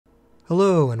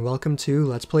Hello and welcome to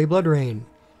Let's Play BloodRayne.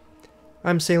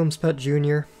 I'm Salemspetjr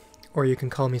Jr., or you can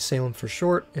call me Salem for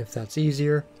short if that's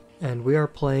easier, and we are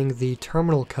playing the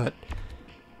terminal cut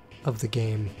of the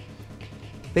game.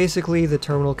 Basically, the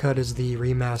terminal cut is the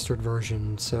remastered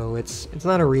version, so it's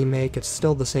not a remake, it's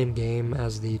still the same game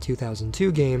as the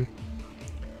 2002 game.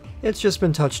 It's just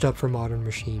been touched up for modern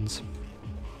machines.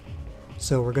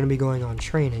 So we're going to be going on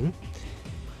training.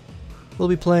 We'll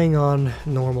be playing on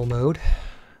normal mode.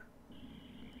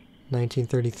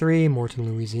 1933,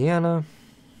 Morton, Louisiana.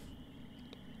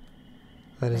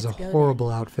 That is a horrible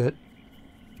outfit.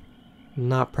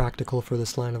 Not practical for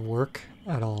this line of work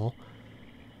at all.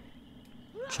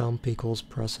 Jump equals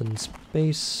press and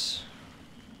space.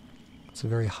 It's a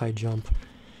very high jump.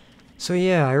 So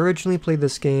yeah, I originally played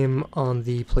this game on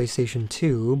the PlayStation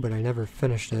 2, but I never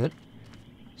finished it.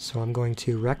 So I'm going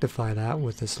to rectify that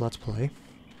with this Let's Play.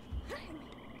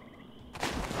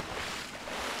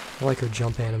 I like her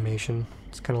jump animation.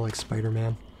 It's kind of like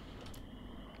Spider-Man.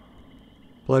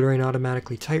 BloodRayne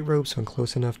automatically tightropes when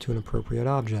close enough to an appropriate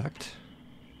object.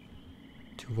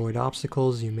 To avoid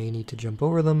obstacles, you may need to jump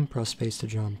over them. Press space to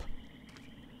jump.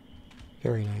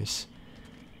 Very nice.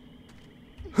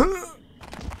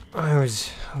 I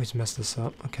always mess this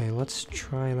up. Okay, let's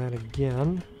try that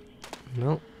again.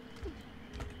 Nope.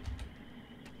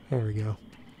 There we go.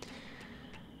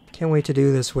 Can't wait to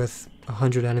do this with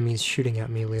 100 enemies shooting at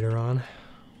me later on.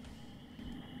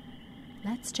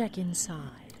 Let's check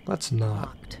inside. Let's not.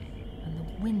 Locked, and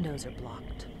the windows are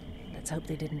blocked. Let's hope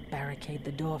they didn't barricade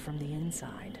the door from the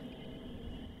inside.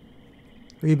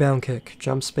 Rebound kick.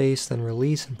 Jump space, then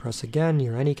release and press again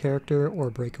your any character or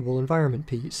breakable environment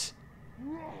piece.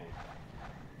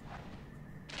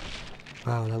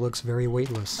 Wow, that looks very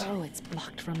weightless. Oh, it's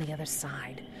blocked from the other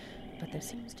side. But there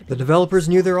seems to be... The developers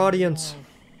knew their audience.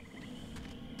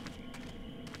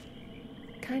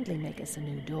 Kindly make us a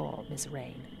new door, Miss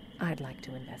Rayne. I'd like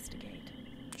to investigate.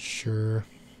 Sure.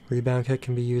 Rebound kick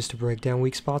can be used to break down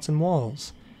weak spots in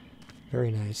walls.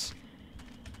 Very nice.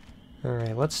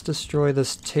 Alright, let's destroy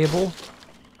this table.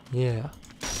 Yeah.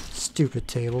 Stupid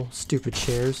table. Stupid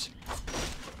chairs.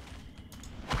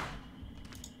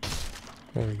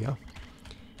 There we go.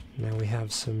 Now we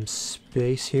have some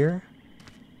space here.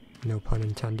 No pun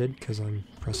intended, because I'm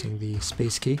pressing the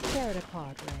space key. Tear it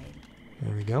apart, Rayne.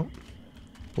 There we go.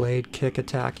 Blade kick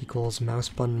attack equals mouse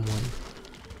button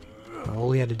 1.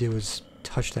 All he had to do was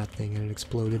touch that thing and it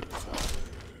exploded.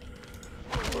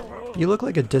 You look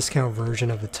like a discount version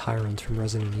of the Tyrant from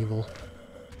Resident Evil.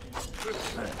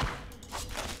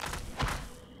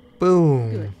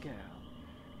 Boom! Good girl.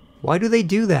 Why do they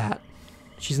do that?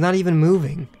 She's not even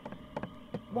moving.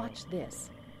 Watch this.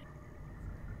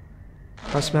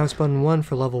 Press mouse button 1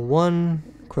 for level 1.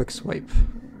 Quick swipe.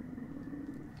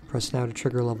 Press now to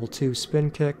trigger level 2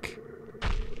 spin kick.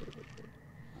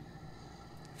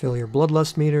 Fill your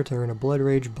bloodlust meter to earn a blood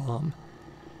rage bomb.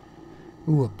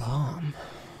 Ooh, a bomb.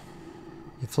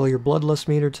 You fill your bloodlust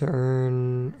meter to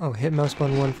earn... Oh, hit mouse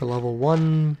button 1 for level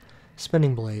 1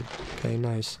 spinning blade. Okay,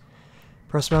 nice.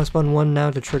 Press mouse button 1 now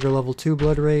to trigger level 2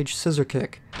 blood rage scissor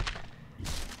kick.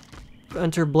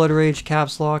 Enter blood rage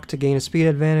caps lock to gain a speed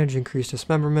advantage, increase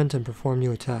dismemberment, and perform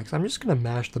new attacks. I'm just gonna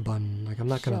mash the button. Like, I'm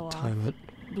not gonna time it.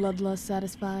 Bloodlust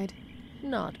satisfied?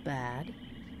 Not bad.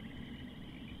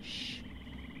 Shh.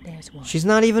 There's one. She's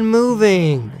not even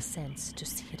moving! A sense to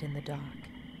see it in the dark.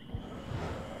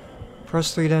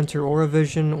 Press 3 to enter Aura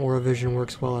Vision. Aura Vision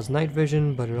works well as night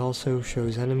vision, but it also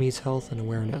shows enemies' health and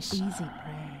awareness. Easy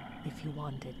prey, if you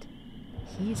want it.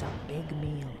 He's a big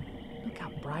meal. Look how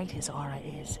bright his aura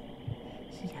is.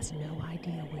 He has no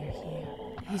idea we're here.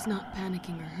 He's not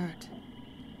panicking or hurt.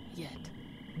 Yet.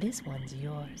 This one's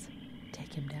yours.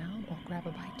 Take him down or grab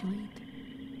a bite to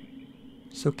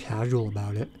eat. So casual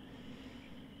about it.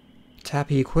 Tap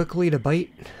E quickly to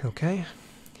bite. Okay.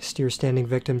 Steer standing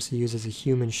victims to use as a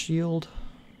human shield.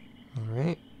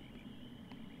 Alright.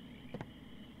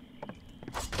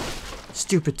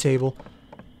 Stupid table.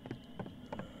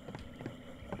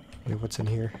 Wait, what's in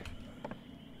here?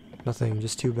 Nothing,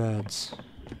 just 2 beds.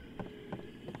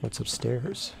 What's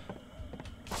upstairs?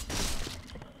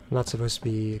 I'm not supposed to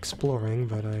be exploring,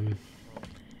 but I'm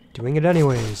doing it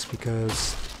anyways,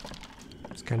 because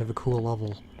it's kind of a cool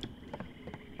level.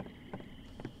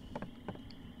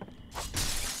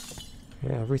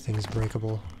 Yeah, everything's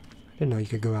breakable. I didn't know you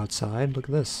could go outside. Look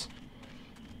at this.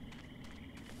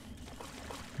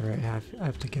 Alright, I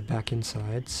have to get back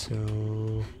inside,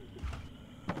 so...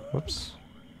 Whoops.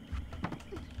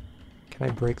 Can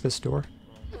I break this door?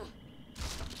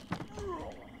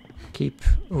 Keep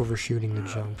overshooting the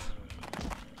jump.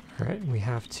 Alright, we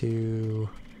have to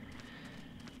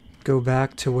go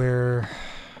back to where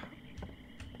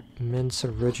Mynce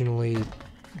originally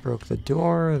broke the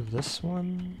door. This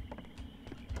one?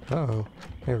 Uh-oh.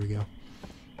 There we go.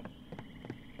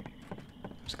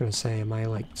 I was gonna say, am I,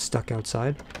 like, stuck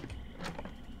outside?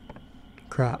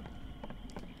 Crap.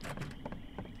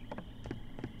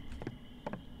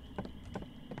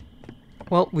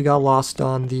 Well, we got lost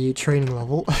on the training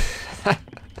level.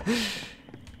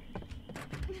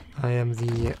 I am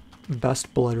the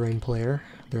best BloodRayne player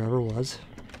there ever was.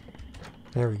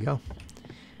 There we go.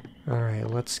 Alright,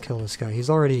 let's kill this guy. He's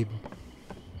already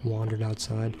wandered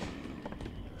outside.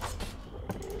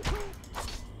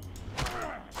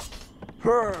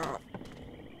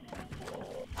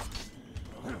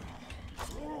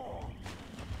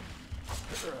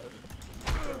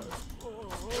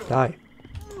 Die.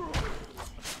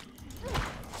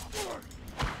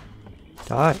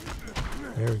 Die.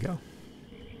 There we go.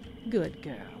 Good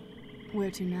girl.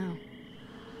 Where to now?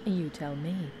 You tell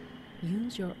me.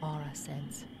 Use your aura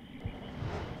sense.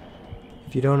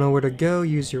 If you don't know where to go,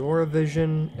 use your aura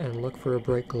vision and look for a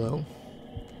bright glow.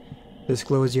 This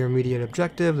glow is your immediate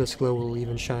objective. This glow will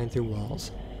even shine through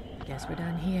walls. Guess we're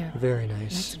done here. Very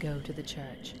nice. Let's go to the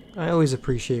church. I always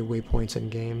appreciate waypoints in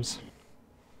games.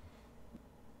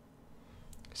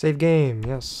 Save game,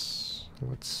 yes.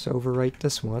 Let's overwrite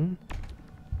this one.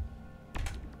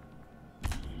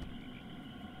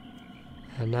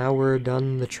 And now we're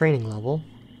done the training level,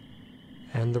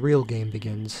 and the real game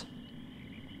begins.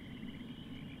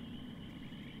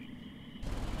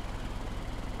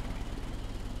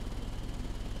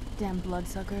 Damn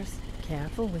bloodsuckers.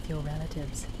 Careful with your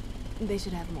relatives. They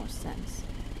should have more sense.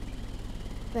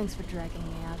 Thanks for dragging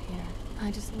me out here.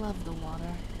 I just love the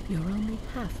water. You're only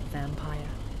half a vampire.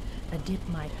 A dip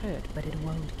might hurt, but it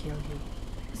won't kill you.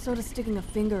 Sort of sticking a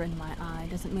finger in my eye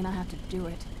doesn't mean I have to do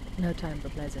it. No time for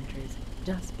pleasantries,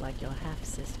 just like your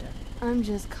half-sister. I'm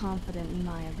just confident in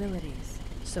my abilities.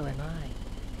 So am I.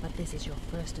 But this is your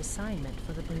first assignment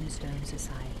for the Brimstone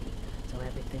Society, so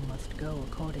everything must go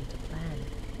according to plan.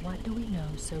 What do we know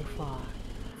so far?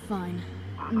 Fine.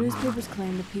 Newspapers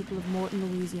claim the people of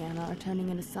Morton, Louisiana are turning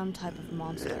into some type of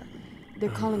monster. They're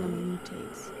calling them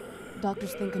mutates.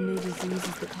 Doctors think a new disease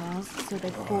is the cause, so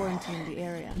they've quarantined the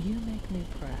area. You make me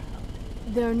proud.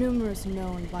 There are numerous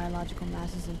known biological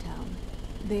masses in town.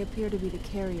 They appear to be the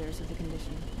carriers of the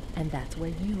condition. And that's where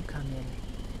you come in.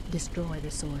 Destroy the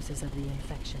sources of the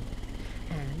infection.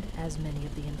 And as many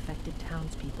of the infected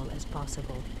townspeople as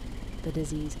possible. The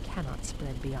disease cannot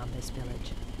spread beyond this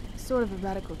village. Sort of a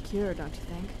radical cure, don't you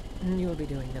think? You'll be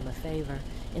doing them a favor.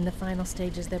 In the final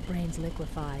stages, their brains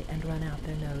liquefy and run out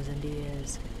their nose and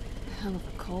ears. Hell of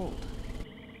a cold.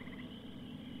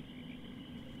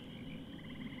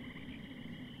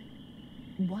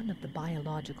 One of the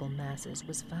biological masses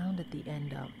was found at the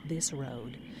end of this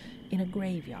road, in a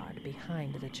graveyard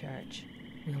behind the church.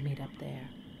 We'll meet up there.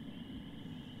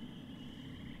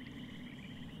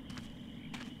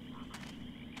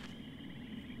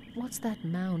 What's that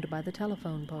mound by the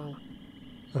telephone pole?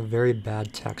 A very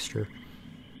bad texture.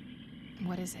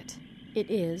 What is it? It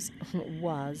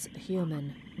was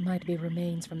human. Might be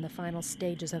remains from the final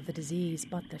stages of the disease,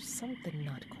 but there's something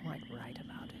not quite right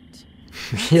about it.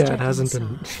 Yeah, it hasn't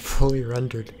been fully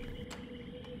rendered.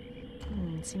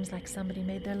 Seems like somebody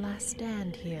made their last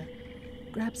stand here.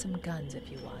 Grab some guns if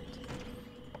you want.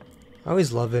 I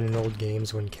always love it in old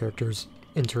games when characters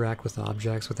interact with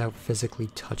objects without physically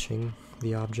touching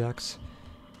the objects.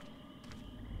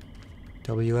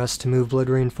 WS to move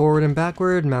BloodRayne forward and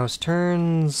backward, mouse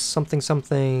turns, something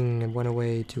something, it went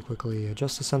away too quickly.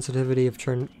 Adjust the sensitivity of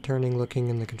turning looking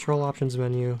in the control options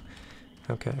menu.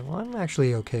 Okay, well I'm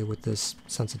actually okay with this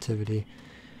sensitivity.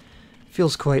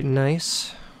 Feels quite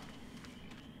nice.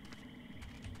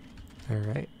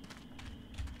 Alright.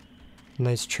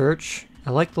 Nice church.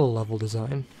 I like the level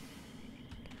design.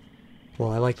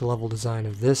 Well, I like the level design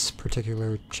of this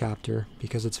particular chapter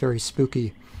because it's very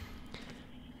spooky.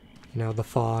 You know, the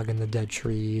fog and the dead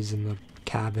trees and the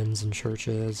cabins and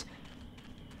churches.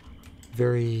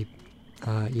 Very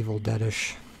Evil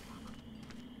Deadish.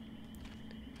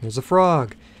 There's a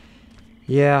frog.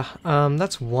 Yeah,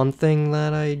 that's one thing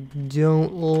that I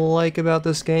don't like about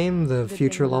this game. The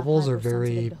future levels are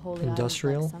very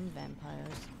industrial.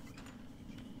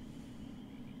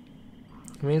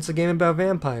 I mean, it's a game about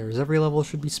vampires. Every level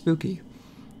should be spooky.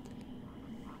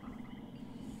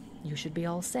 You should be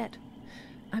all set.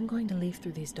 I'm going to leaf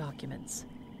through these documents.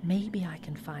 Maybe I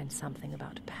can find something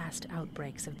about past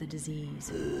outbreaks of the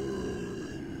disease.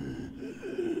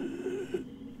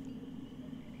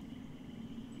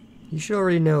 You should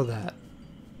already know that.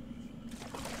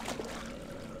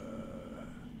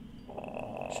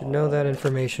 Should know that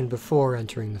information before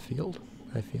entering the field,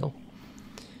 I feel.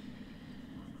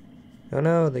 Oh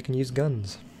no, they can use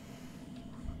guns.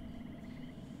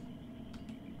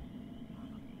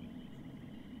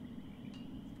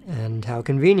 And how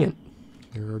convenient.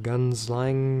 There are guns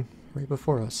lying right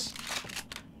before us.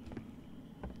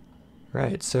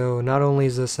 Right, so not only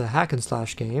is this a hack and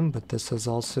slash game, but this is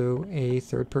also a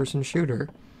third-person shooter.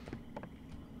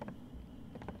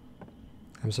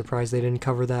 I'm surprised they didn't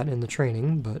cover that in the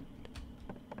training, but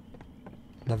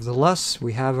nevertheless,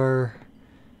 we have our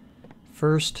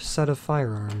first set of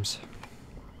firearms.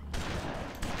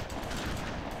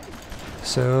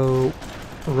 So,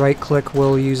 right-click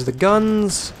will use the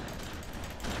guns.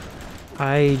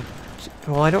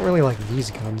 Well, I don't really like these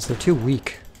guns. They're too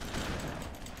weak.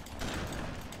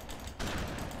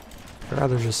 I'd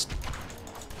rather just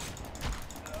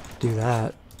do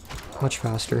that. Much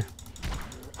faster.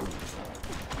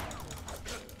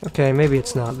 Okay, maybe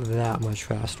it's not that much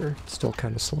faster. It's still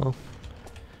kind of slow.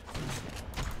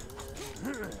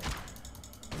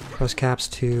 Press caps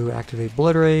to activate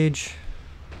Blood Rage.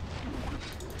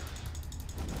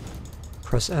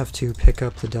 Press F to pick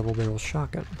up the double barrel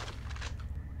shotgun.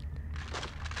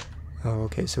 Oh,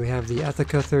 okay, so we have the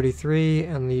Ethica 33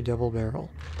 and the double barrel.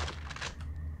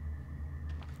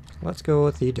 Let's go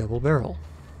with the double barrel.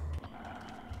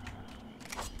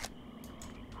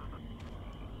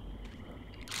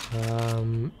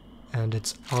 And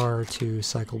it's R to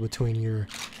cycle between your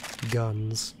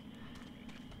guns.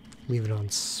 Leave it on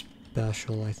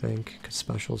special, I think, because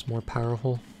special is more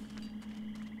powerful.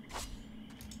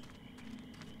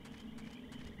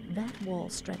 That wall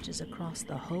stretches across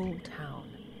the whole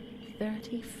town,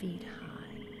 30 feet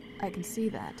high. I can see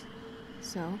that.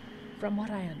 So? From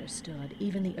what I understood,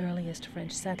 even the earliest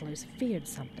French settlers feared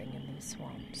something in these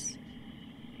swamps.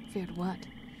 Feared what?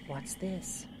 What's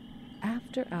this?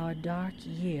 After our dark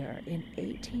year in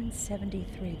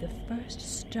 1873, the first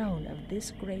stone of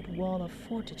this great wall of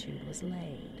fortitude was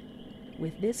laid.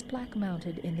 With this plaque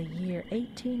mounted in the year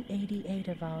 1888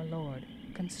 of our Lord,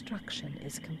 construction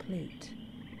is complete.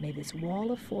 May this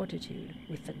wall of fortitude,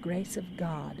 with the grace of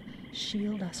God,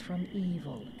 shield us from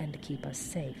evil and keep us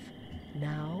safe,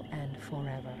 now and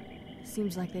forever.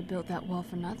 Seems like they built that wall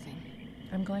for nothing.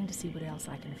 I'm going to see what else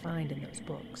I can find in those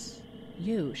books.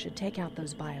 You should take out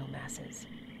those biomasses.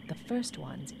 The first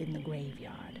one's in the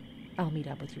graveyard. I'll meet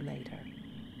up with you later.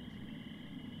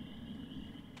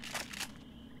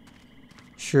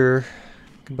 Sure.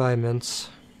 Goodbye, Mynce.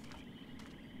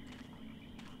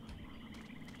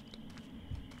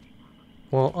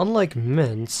 Well, unlike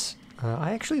Mynce,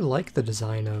 I actually like the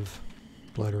design of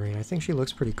BloodRayne. I think she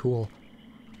looks pretty cool.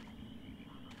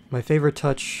 My favorite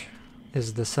touch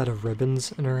is the set of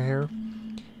ribbons in her hair.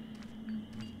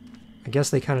 I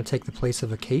guess they kind of take the place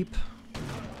of a cape.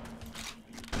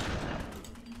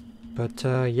 But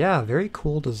yeah, very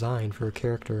cool design for a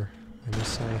character, I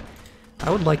must say. I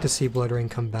would like to see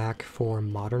BloodRayne come back for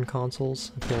modern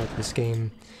consoles. I feel like this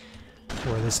game,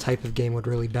 or this type of game, would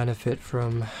really benefit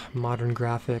from modern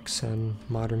graphics and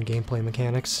modern gameplay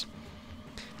mechanics.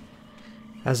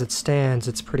 As it stands,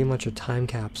 it's pretty much a time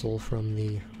capsule from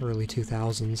the early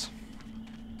 2000s.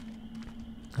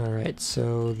 Alright,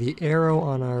 so the arrow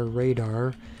on our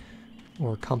radar,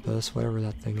 or compass, whatever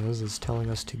that thing is telling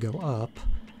us to go up.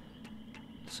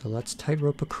 So let's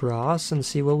tightrope across and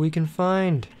see what we can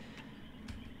find.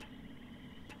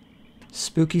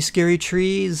 Spooky, scary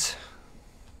trees.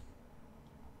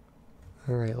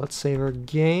 Alright, let's save our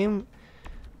game.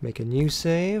 Make a new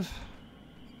save.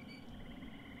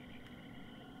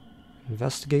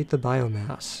 Investigate the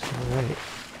biomass. Alright.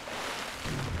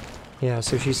 Yeah,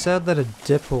 so she said that a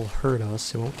dip will hurt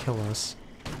us, it won't kill us.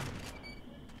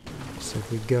 So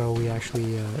if we go, we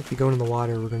actually, if we go into the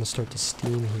water, we're going to start to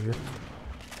steam here.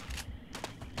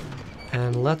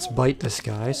 And let's bite this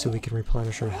guy so we can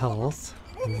replenish our health.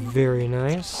 Very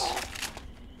nice.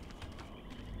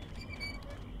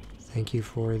 Thank you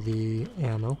for the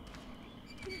ammo.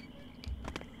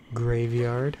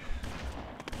 Graveyard.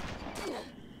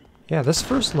 Yeah, this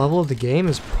first level of the game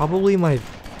is probably my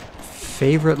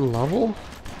favorite level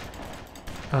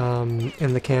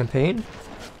in the campaign,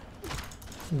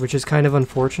 which is kind of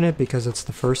unfortunate because it's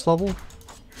the first level.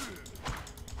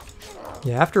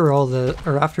 Yeah,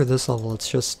 after this level, it's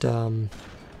just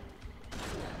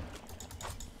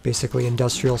basically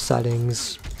industrial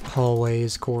settings,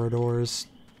 hallways, corridors,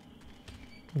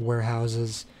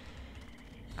 warehouses.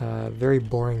 Very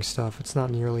boring stuff. It's not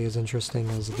nearly as interesting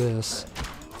as this.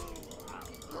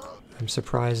 I'm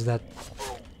surprised that,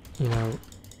 you know,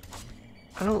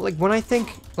 I don't, like, when I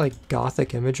think, like,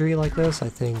 gothic imagery like this, I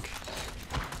think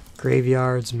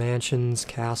graveyards, mansions,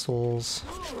 castles,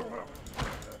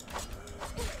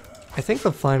 I think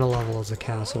the final level is a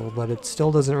castle, but it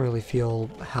still doesn't really feel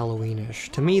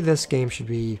Halloweenish. To me, this game should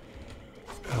be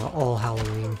all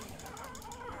Halloween.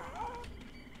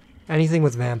 Anything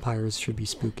with vampires should be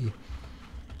spooky.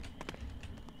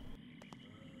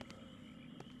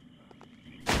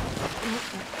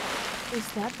 Is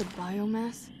that the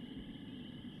biomass?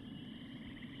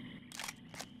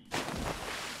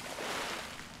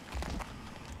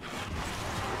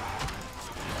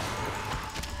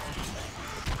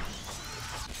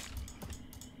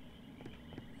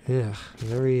 Ugh,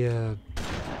 very, ugh.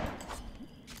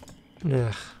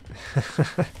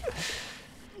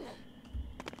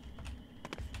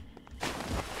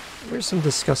 There's some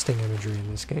disgusting imagery in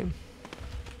this game.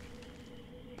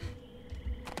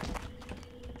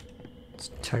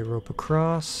 Let's tightrope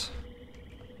across.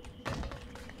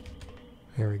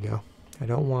 There we go. I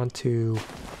don't want to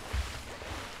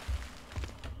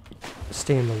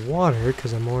stay in the water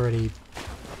because I'm already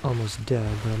almost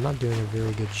dead, but I'm not doing a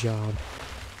very good job.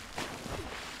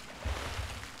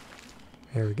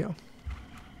 There we go.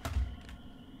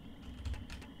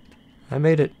 I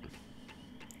made it.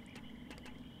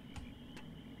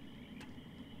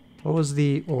 What was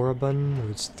the Orabun? It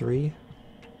was 3?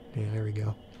 Yeah, there we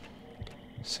go.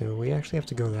 So we actually have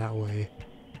to go that way.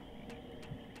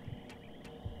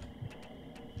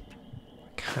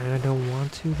 Kinda don't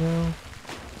want to though,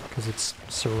 because it's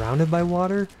surrounded by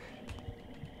water.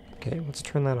 Okay, let's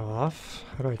turn that off.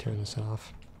 How do I turn this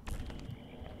off?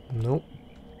 Nope.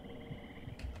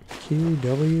 Q,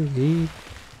 W, E,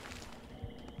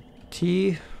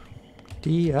 T,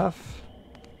 D, F,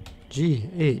 G,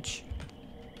 H.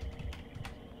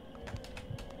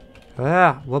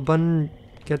 Ah, what button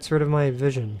gets rid of my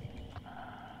vision?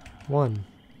 1.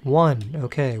 1.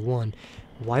 Okay, 1.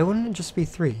 Why wouldn't it just be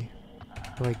 3?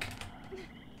 Like,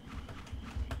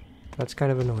 that's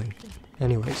kind of annoying.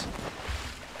 Anyways,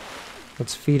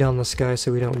 let's feed on this guy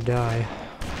so we don't die.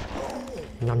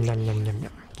 Nom nom nom nom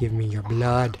nom. Give me your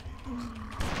blood.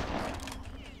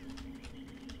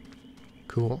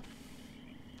 Cool.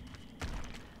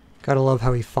 Gotta love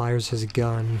how he fires his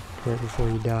gun right before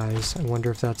he dies. I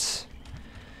wonder if that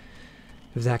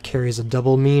carries a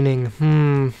double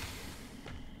meaning.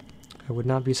 I would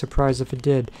not be surprised if it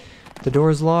did. The door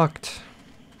is locked.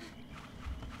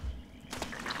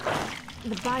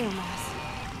 The biomass.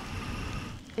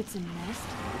 It's a nest?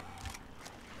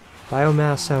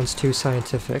 Biomass sounds too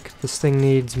scientific. This thing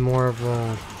needs more of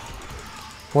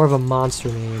a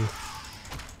monster name.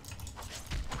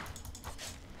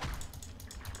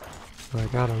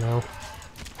 Like, I don't know.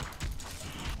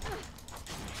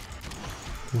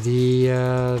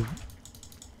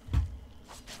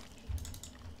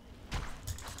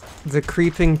 The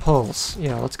Creeping Pulse.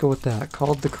 Yeah, let's go with that.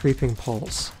 Called the Creeping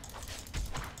Pulse.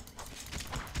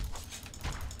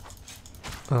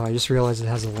 Oh, I just realized it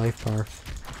has a life bar.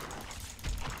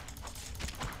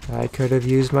 I could have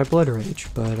used my Blood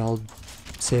Rage, but I'll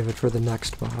save it for the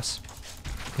next boss.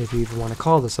 If you even want to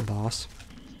call this a boss.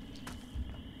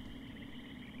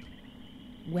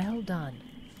 Well done.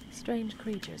 Strange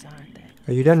creatures, aren't they?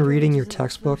 Are you done reading your Strange is the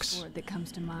textbooks? first word that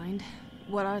comes to mind.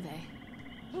 What are they?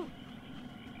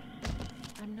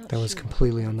 I'm not That was sure.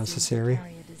 completely It seems to unnecessary.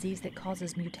 carry a disease that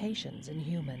causes mutations in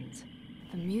humans.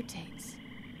 The mutates.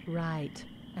 Right.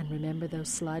 And remember those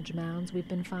sludge mounds we've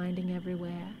been finding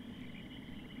everywhere?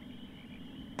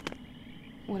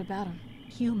 What about them?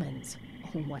 Humans.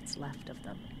 What's left of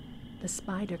them. The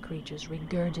spider creatures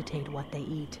regurgitate what they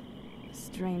eat.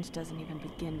 Strange doesn't even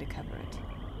begin to cover it.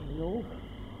 Hello?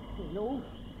 Hello?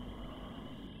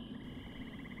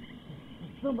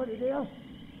 Somebody there?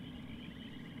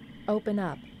 Open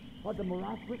up. Are the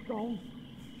morass gone?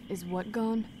 Is what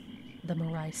gone? The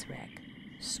Marais wreck.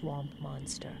 Swamp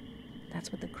monster.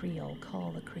 That's what the Creole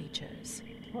call the creatures.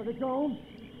 Are they gone?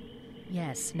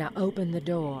 Yes, now open the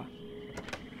door.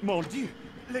 Mon Dieu,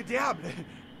 le diable!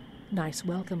 Nice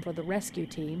welcome for the rescue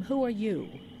team. Who are you?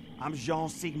 I'm Jean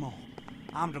Sigmund.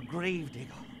 I'm the grave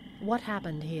digger. What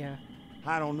happened here?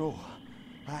 I don't know.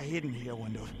 I hid in here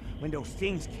when those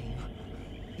things came.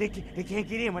 They can't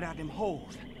get in without them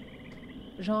holes.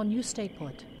 Jean, you stay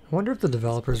put. I wonder if the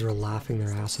developers are laughing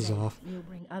their asses off. You'll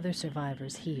bring other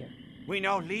survivors here. We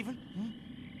not leaving?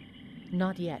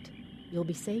 Not yet. You'll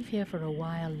be safe here for a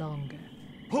while longer.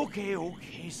 Okay.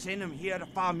 Send them here to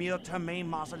Famille Termain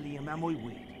Mausoleum and we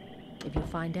wait. If you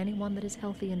find anyone that is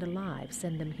healthy and alive,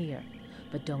 send them here.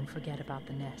 But don't forget about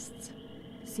the nests.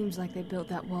 Seems like they built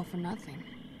that wall for nothing.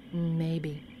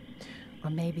 Maybe. Or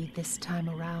maybe this time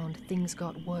around things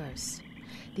got worse.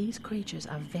 These creatures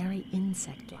are very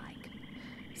insect-like.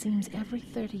 Seems every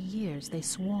 30 years they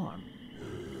swarm.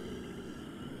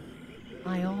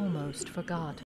 I almost forgot.